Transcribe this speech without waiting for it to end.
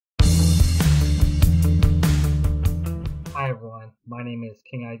everyone, my name is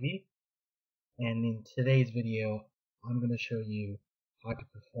King IV, and in today's video I'm going to show you how to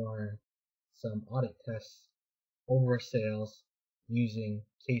perform some audit tests over sales using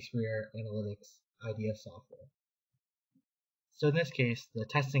Case-Aware Analytics IDS software. So in this case, the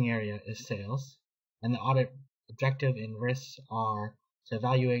testing area is sales, and the audit objective and risks are to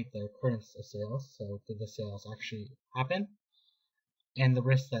evaluate the occurrence of sales, so did the sales actually happen, and the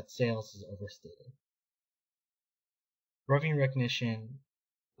risk that sales is overstated. Revenue recognition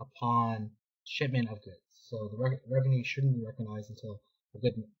upon shipment of goods. So the revenue shouldn't be recognized until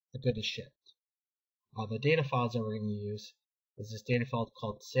the good is shipped. The data files that we're going to use is this data file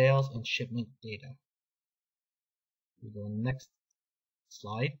called sales and shipment data. We go on the next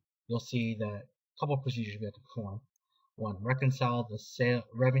slide. You'll see that a couple of procedures we have to perform. One, reconcile the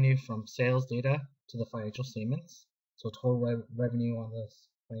revenue from sales data to the financial statements. So total revenue on the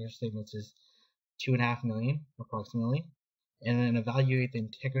financial statements is $2.5 million approximately. And then evaluate the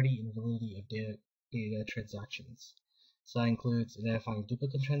integrity and validity of data transactions. So that includes identifying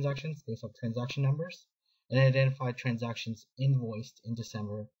duplicate transactions based on transaction numbers, and identify transactions invoiced in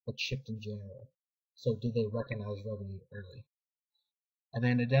December but shipped in January. So did they recognize revenue early? And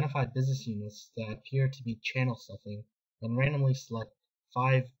then identify business units that appear to be channel stuffing and randomly select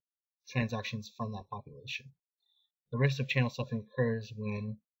 5 transactions from that population. The risk of channel stuffing occurs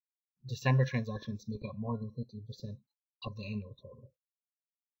when December transactions make up more than 50% of the annual total.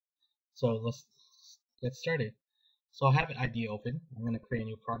 So let's get started. So I have an ID open. I'm going to create a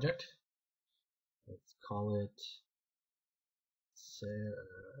new project. Let's call it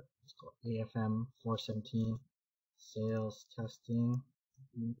AFM 417 Sales Testing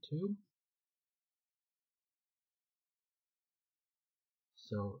YouTube.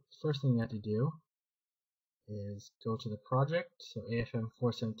 So the first thing you have to do is go to the project. So AFM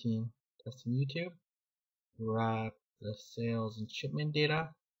 417 Testing YouTube. Grab the sales and shipment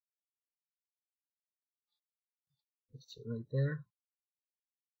data. It's right there.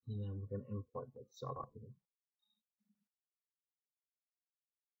 And then we're going to import the Excel document.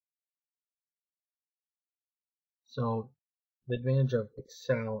 So the advantage of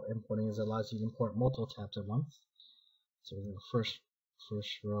Excel importing is it allows you to import multiple tabs at once. So the first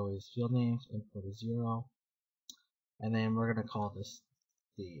row is field names, import is 0. And then we're going to call this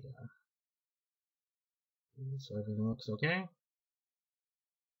data. So everything looks okay.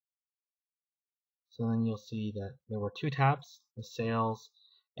 So then you'll see that there were 2 tabs, the sales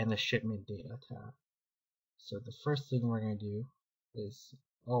and the shipment data tab. So the first thing we're going to do is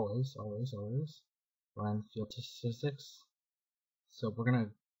always run field statistics. So we're going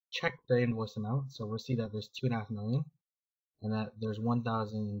to check the invoice amount. So we'll see that there's $2.5 million and that there's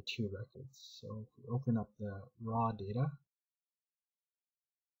 1,002 records. So if we open up the raw data,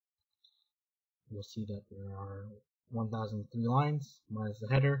 you'll see that there are 1,003 lines minus the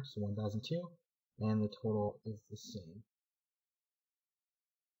header, so 1,002, and the total is the same.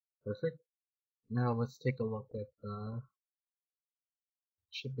 Perfect. Now let's take a look at the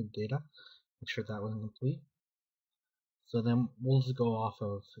shipment data, make sure that was complete. So then we'll just go off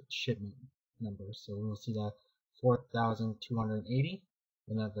of shipment numbers. So we'll see that 4,280,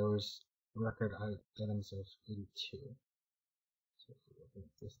 and that there was record items of 82. So if we look at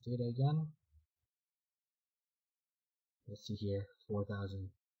this data again, we'll see here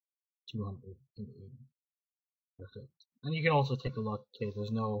 4,280. Perfect. And you can also take a look. Okay,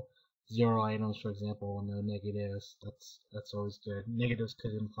 there's no 0 items, for example, no negatives. That's always good. Negatives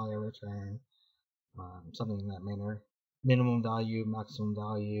could imply a return, something in that manner. Minimum value, maximum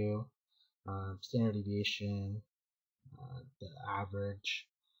value, standard deviation, the average,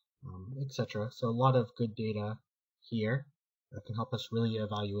 etc. So a lot of good data here that can help us really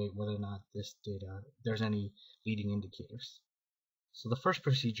evaluate whether or not this data, there's any leading indicators. So the first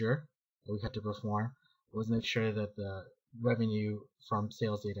procedure that we had to perform was make sure that the revenue from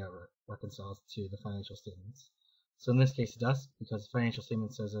sales data reconciles to the financial statements. So in this case it does, because the financial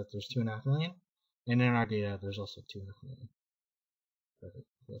statement says that there's $2.5 million, and in our data there's also $2.5 million. Perfect.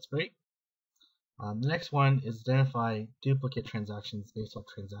 That's great. The next one is identify duplicate transactions based on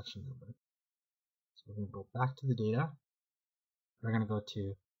transaction number. So we're going to go back to the data. We're going to go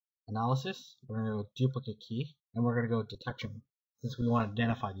to analysis. We're going to go duplicate key, and we're going to go detection, since we want to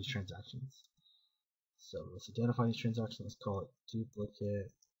identify these transactions. So let's identify these transactions. Let's call it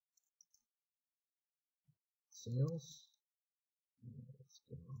duplicate sales. Let's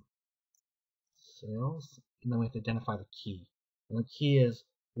go sales, and then we have to identify the key. And the key is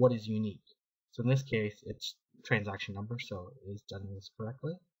what is unique. So in this case, it's transaction number, so it is done this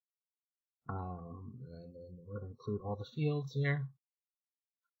correctly. And then we're going to include all the fields here.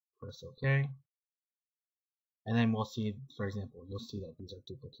 Press OK. and then we'll see, for example, you'll see that these are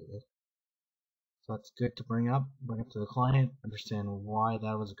duplicated. So that's good to bring up to the client, understand why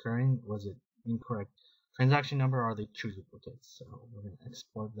that was occurring. Was it incorrect transaction number, or are they true duplicates? So we're going to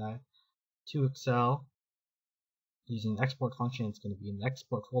export that to Excel using the export function. It's going to be in the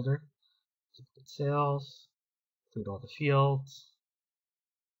export folder. Duplicate sales, include all the fields.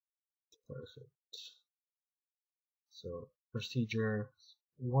 Perfect. So procedure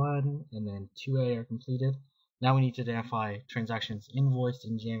 1 and then 2A are completed. Now we need to identify transactions invoiced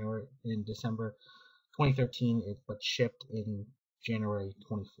in December 2013, but shipped in January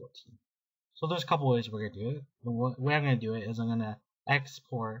 2014. So there's a couple ways we're going to do it. The way I'm going to do it is I'm going to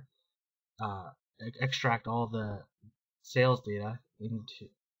extract all the sales data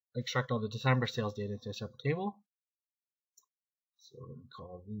extract all the December sales data into a separate table. So we're going to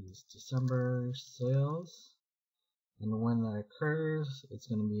call these December sales. And when that occurs, it's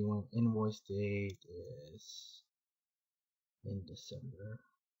going to be when invoice date is in December.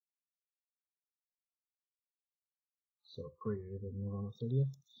 So greater than November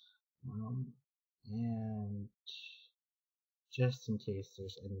 30th. And just in case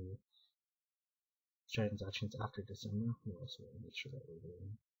there's any transactions after December, we also want to make sure that we're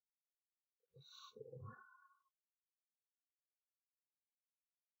doing before.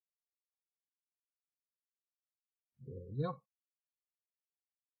 There we go.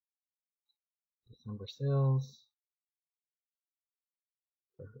 December sales.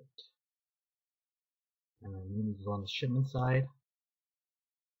 Perfect. And then we need to go on the shipment side.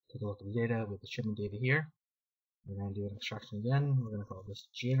 Take a look at the data with the shipment data here. We're going to do an extraction again. We're going to call this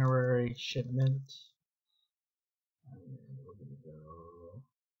January shipment. And then we're going to go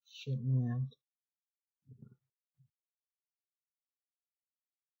shipment.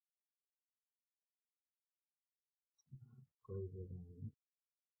 Greater than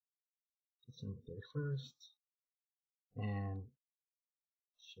December 31st. And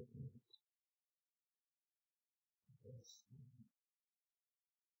shipment.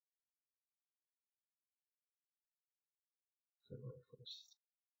 February 1st.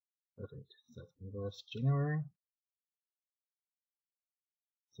 Perfect. So that's going to go as January.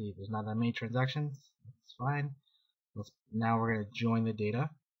 See, there's not that many transactions. That's fine. Now we're going to join the data,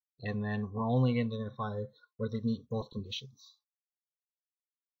 and then we're only going to identify where they meet both conditions.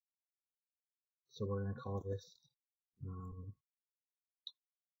 So we're going to call this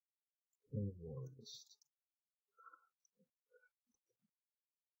Invoiced.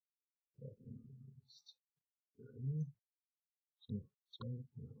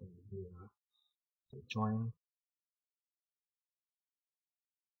 Join.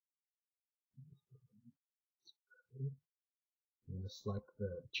 I'm going to select the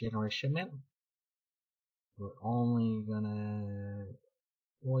January shipment. We're only gonna,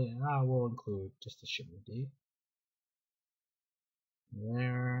 we'll include just the shipment date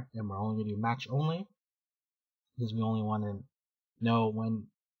there, and we're only gonna do match only because we only want to know when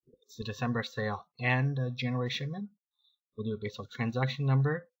it's the December sale and January shipment. We'll do it based off transaction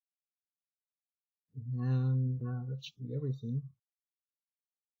number, and that should be everything.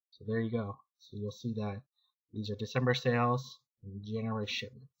 So there you go. So you'll see that these are December sales and January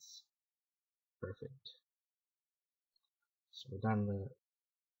shipments. Perfect. So we're done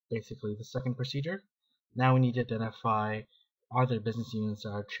basically the second procedure. Now we need to identify, are there business units that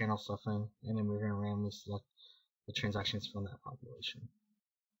are channel stuffing, and then we're going to randomly select the transactions from that population.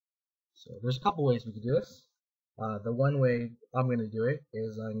 So there's a couple ways we can do this. The one way I'm going to do it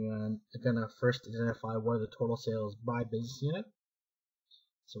is I'm going to first identify what are the total sales by business unit.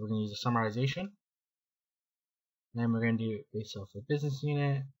 So we're going to use a summarization. Then we're going to do it based off of business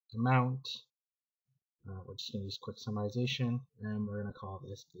unit, amount. We're just going to use quick summarization, and we're going to call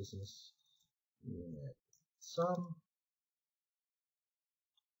this business unit sum.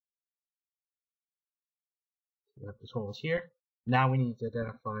 We have the totals here. Now we need to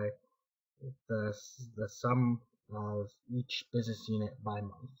identify the sum of each business unit by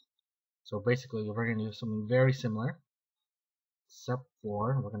month. So basically we're going to do something very similar, except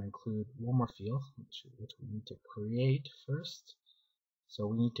for we're going to include one more field, which we need to create first. So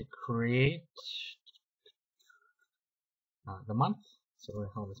we need to create the month. So we're going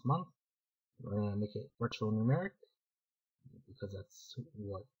to call this month. We're going to make it virtual numeric because that's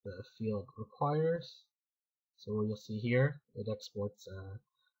what the field requires. So what you'll see here, it exports a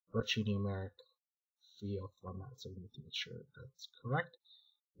virtual numeric field format. So we need to make sure that's correct.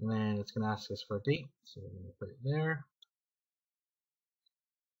 And then it's going to ask us for a date. So we're going to put it there.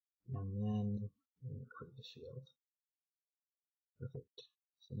 And then we're going to create the field. Perfect.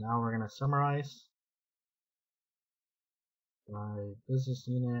 So now we're going to summarize by business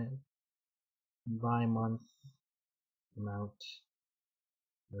unit. by month amount,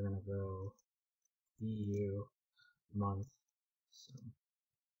 we're going to go EU month sum.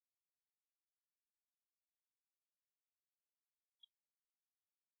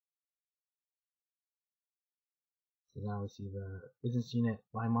 So now we see the business unit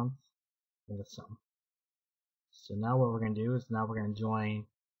by month and the sum. So now what we're going to do is now we're going to join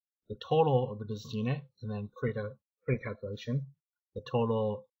the total of the business unit and then create a calculation. The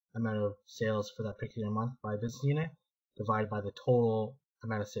total amount of sales for that particular month by business unit divided by the total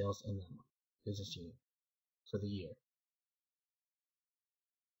amount of sales in that business unit for the year.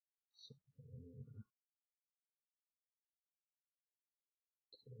 So,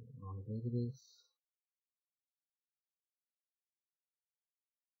 on the database,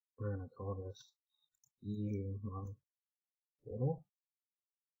 we're going to call this EU month total.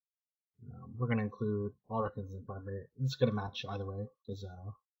 We're going to include all records in private. It's going to match either way because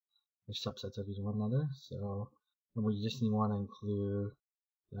they're subsets of each one another. So we just want to include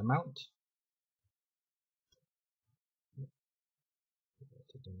the amount to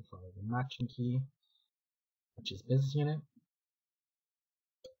identify the matching key, which is business unit.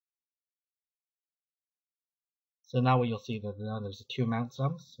 So now what you'll see that there's a two amount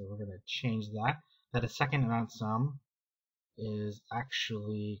sum. So we're going to change that. That a second amount sum is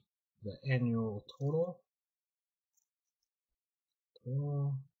actually the annual total.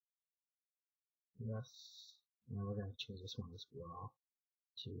 Yes. And we're going to change this one as well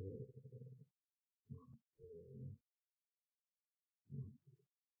to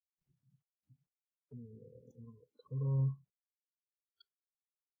total.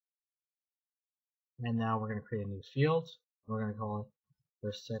 And now we're going to create a new field. We're going to call it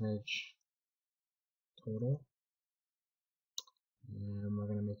percentage total. And we're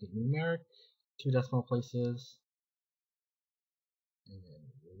going to make it numeric, 2 decimal places. And then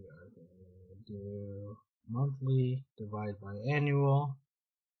we are going to do monthly divided by annual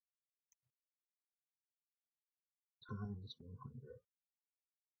times 100.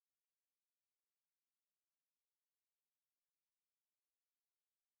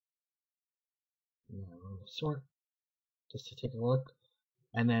 And we're going to sort just to take a look.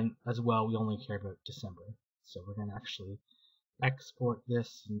 And then as well, we only care about December. So we're going to actually export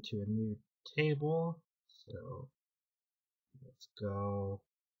this into a new table. So let's go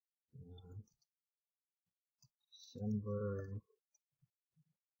December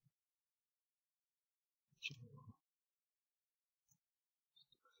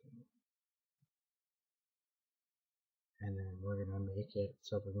and then we're going to make it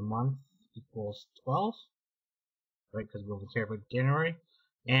so that the month equals 12, right, because we only care about January,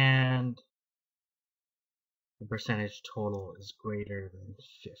 and the percentage total is greater than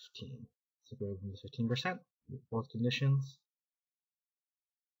 15. So greater than 15% with both conditions.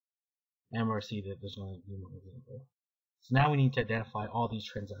 And we'll see that there's going to be one example. So now we need to identify all these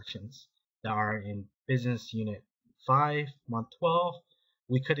transactions that are in business unit 5, month 12.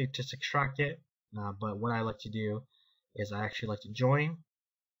 We could just extract it, but what I like to do is I actually like to join,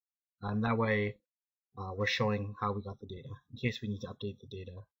 and that way we're showing how we got the data in case we need to update the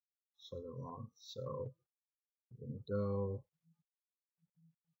data further along. So we're going to go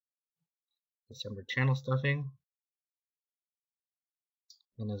December channel stuffing,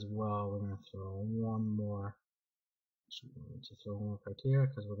 and as well we're going to throw one more. We're going to throw one more criteria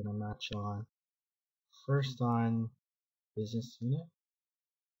because we're going to match on first on business unit,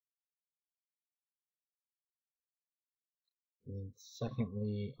 and then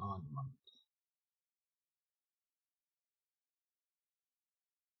secondly on month.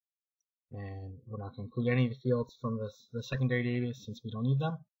 And we're not going to include any of the fields from the secondary database since we don't need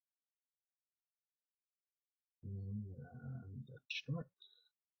them. And that's short.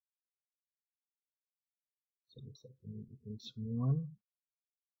 So it looks like we need to base 1.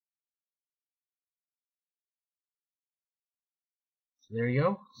 So there you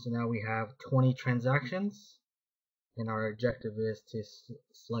go. So now we have 20 transactions, and our objective is to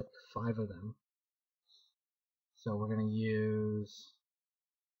select 5 of them. So we're going to use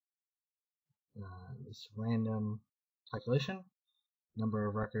this random calculation, number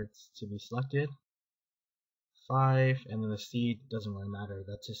of records to be selected, 5, and then the seed doesn't really matter.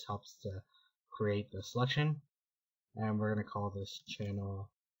 That just helps to create the selection. And we're going to call this channel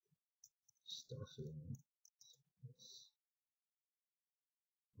stuffing.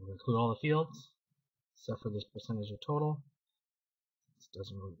 We'll include all the fields except for this percentage of total. This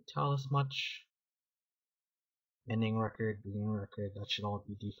doesn't really tell us much. Ending record, beginning record, that should all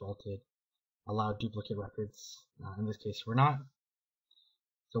be defaulted. Allow duplicate records. In this case, we're not.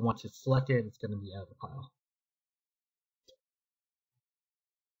 So once it's selected, it's going to be out of the pile.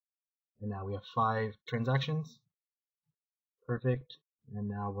 And now we have 5 transactions. Perfect. And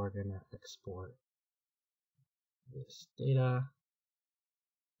now we're going to export this data.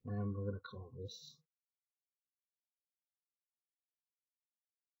 And we're going to call this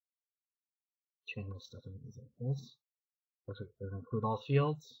channel stuffing examples. Perfect. We're going to include all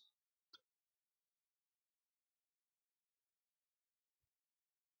fields.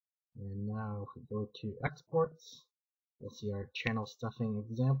 And now if we go to exports, we'll see our channel stuffing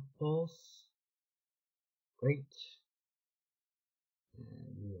examples. Great. And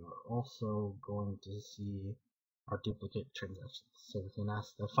we are also going to see our duplicate transactions. So we can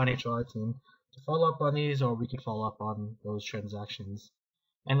ask the financial art team to follow up on these, or we can follow up on those transactions.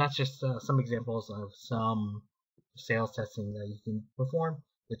 And that's just some examples of some sales testing that you can perform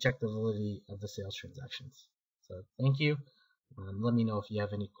to check the validity of the sales transactions. So thank you. Let me know if you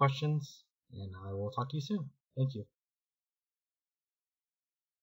have any questions, and I will talk to you soon. Thank you.